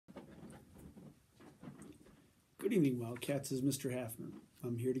Good evening, Wildcats. This is Mr. Hafner.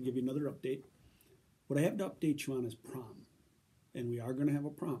 I'm here to give you another update. What I have to update you on is prom, and we are going to have a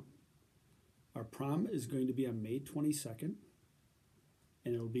prom. Our prom is going to be on May 22nd,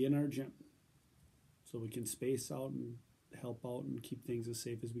 and it'll be in our gym, so we can space out and help out and keep things as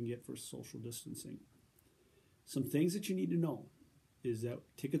safe as we can get for social distancing. Some things that you need to know is that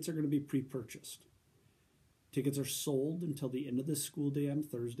tickets are going to be pre-purchased. Tickets are sold until the end of the school day on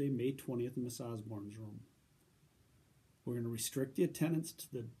Thursday, May 20th in Miss Osborne's room. We're going to restrict the attendance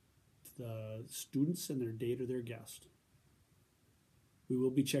to the students and their date or their guest. We will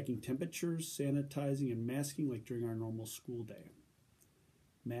be checking temperatures, sanitizing, and masking like during our normal school day.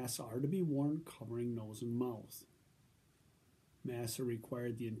 Masks are to be worn covering nose and mouth. Masks are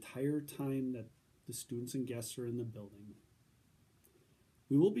required the entire time that the students and guests are in the building.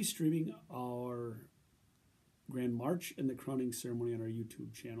 We will be streaming our Grand March and the crowning ceremony on our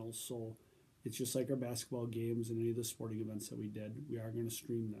YouTube channel, so it's just like our basketball games and any of the sporting events that we did. We are going to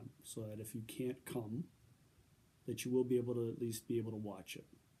stream them so that if you can't come, that you will be able to at least be able to watch it.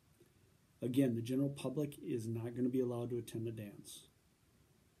 Again, the general public is not going to be allowed to attend the dance.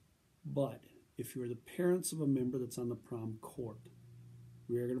 But if you're the parents of a member that's on the prom court,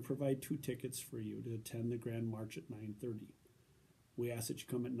 we are going to provide 2 tickets for you to attend the Grand March at 9:30. We ask that you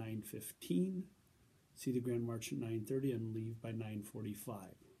come at 9:15, see the Grand March at 9:30, and leave by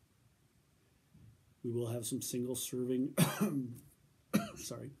 9:45. We will have some single serving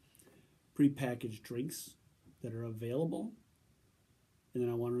prepackaged drinks that are available. And then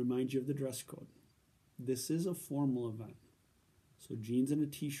I want to remind you of the dress code. This is a formal event, so jeans and a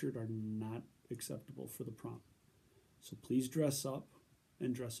t-shirt are not acceptable for the prom. So please dress up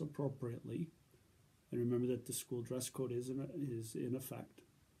and dress appropriately. And remember that the school dress code is in effect.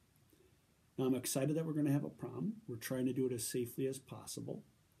 Now I'm excited that we're going to have a prom. We're trying to do it as safely as possible.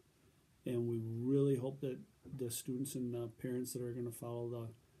 And we really hope that the students and the parents that are going to follow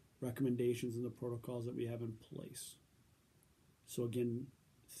the recommendations and the protocols that we have in place. So again,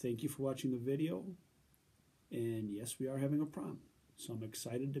 thank you for watching the video. And yes, we are having a prom. So I'm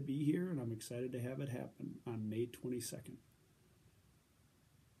excited to be here, and I'm excited to have it happen on May 22nd.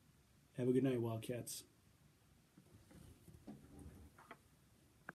 Have a good night, Wildcats.